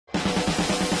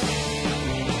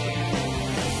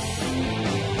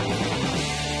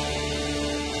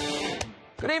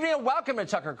Good evening and welcome to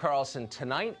Tucker Carlson.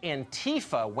 Tonight,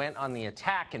 Antifa went on the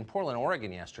attack in Portland,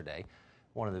 Oregon yesterday.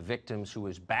 One of the victims who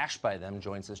was bashed by them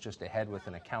joins us just ahead with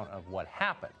an account of what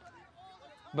happened.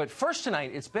 But first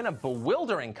tonight, it's been a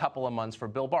bewildering couple of months for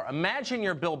Bill Barr. Imagine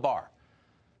you're Bill Barr.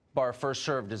 Barr first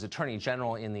served as Attorney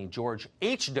General in the George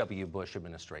H.W. Bush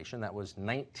administration. That was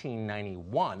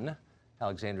 1991.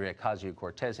 Alexandria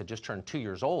Ocasio-Cortez had just turned 2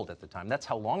 years old at the time. That's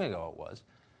how long ago it was.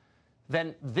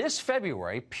 Then this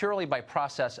February, purely by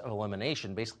process of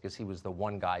elimination, basically because he was the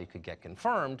one guy who could get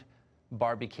confirmed,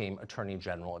 Barr became Attorney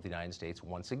General of the United States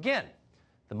once again.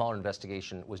 The Mueller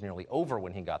investigation was nearly over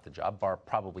when he got the job. Barr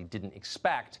probably didn't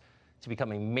expect to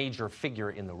become a major figure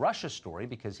in the Russia story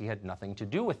because he had nothing to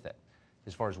do with it.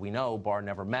 As far as we know, Barr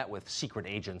never met with secret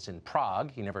agents in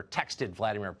Prague. He never texted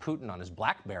Vladimir Putin on his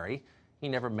BlackBerry. He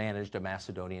never managed a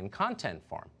Macedonian content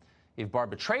farm. If Barr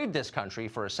betrayed this country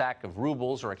for a sack of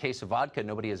rubles or a case of vodka,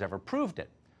 nobody has ever proved it.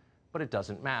 But it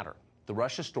doesn't matter. The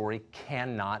Russia story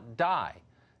cannot die.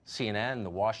 CNN, the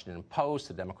Washington Post,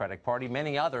 the Democratic Party,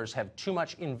 many others have too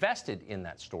much invested in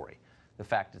that story. The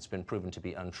fact it's been proven to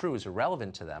be untrue is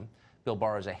irrelevant to them. Bill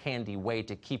Barr is a handy way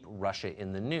to keep Russia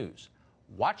in the news.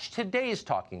 Watch today's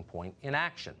talking point in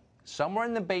action. Somewhere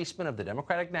in the basement of the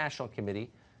Democratic National Committee,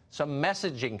 some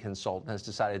messaging consultant has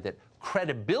decided that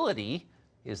credibility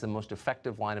is the most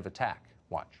effective line of attack.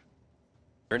 Watch.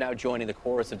 You're now joining the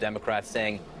chorus of Democrats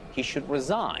saying he should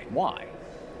resign. Why?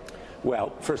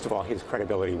 Well, first of all, his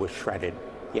credibility was shredded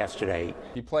yesterday.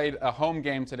 He played a home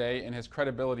game today, and his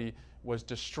credibility was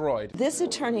destroyed. This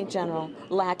Attorney General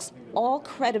lacks all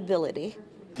credibility.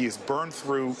 He has burned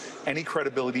through any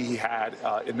credibility he had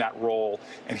in that role,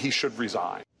 and he should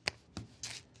resign.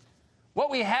 What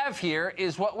we have here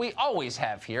is what we always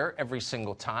have here every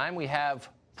single time. We have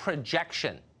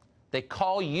projection. They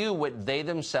call you what they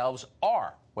themselves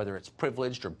are, whether it's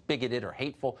privileged or bigoted or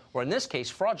hateful, or in this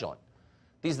case, fraudulent.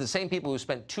 These are the same people who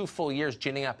spent 2 full years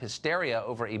ginning up hysteria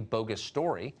over a bogus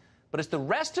story. But it's the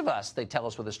rest of us, they tell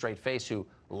us with a straight face, who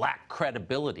lack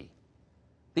credibility.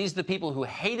 These are the people who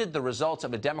hated the results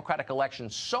of a Democratic election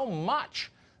so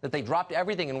much that they dropped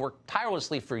everything and worked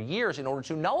tirelessly for years in order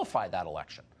to nullify that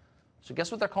election. So guess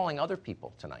what they're calling other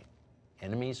people tonight?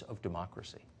 Enemies of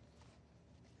democracy.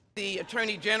 The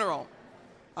Attorney General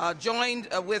joined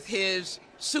with his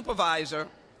supervisor,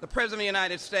 the President of the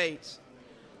United States,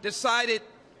 decided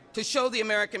to show the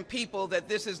American people that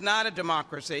this is not a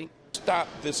democracy. Stop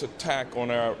this attack on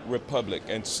our republic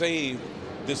and save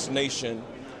this nation,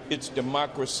 its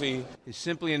democracy. Is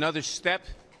simply another step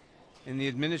in the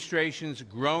administration's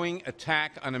growing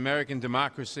attack on American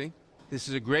democracy. This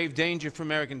is a grave danger for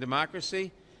American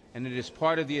democracy, and it is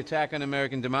part of the attack on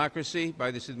American democracy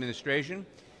by this administration.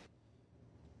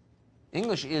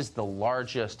 English is the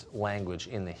largest language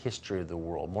in the history of the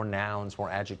world. More nouns, more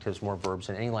adjectives, more verbs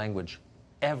than any language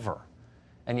ever.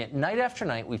 And yet, night after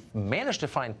night, we've managed to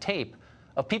find tape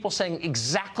of people saying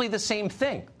exactly the same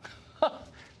thing.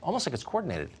 Almost like it's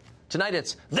coordinated. Tonight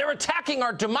it's, they're attacking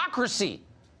our democracy,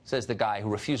 says the guy who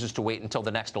refuses to wait until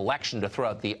the next election to throw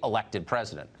out the elected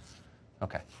president.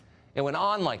 Okay. It went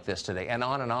on like this today, and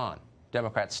on and on.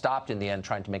 Democrats stopped in the end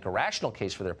trying to make a rational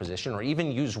case for their position or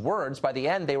even use words. By the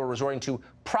end, they were resorting to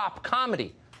prop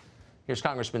comedy. Here's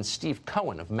Congressman Steve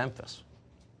Cohen of Memphis.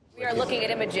 We are looking at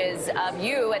images of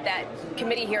you at that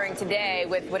committee hearing today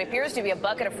with what appears to be a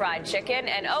bucket of fried chicken.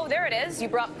 And, oh, there it is. You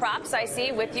brought props, I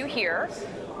see, with you here.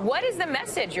 What is the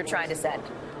message you're trying to send?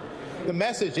 The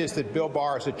message is that Bill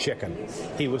Barr is a chicken.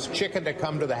 He was chicken to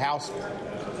come to the House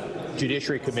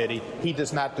Judiciary Committee. He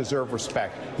does not deserve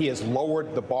respect. He has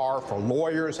lowered the bar for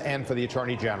lawyers and for the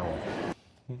Attorney General.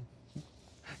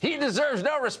 He deserves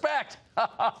no respect.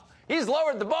 He's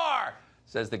lowered the bar,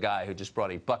 says the guy who just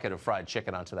brought a bucket of fried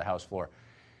chicken onto the House floor.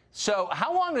 So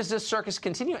how long does this circus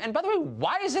continue? And by the way,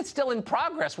 why is it still in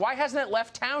progress? Why hasn't it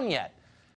left town yet?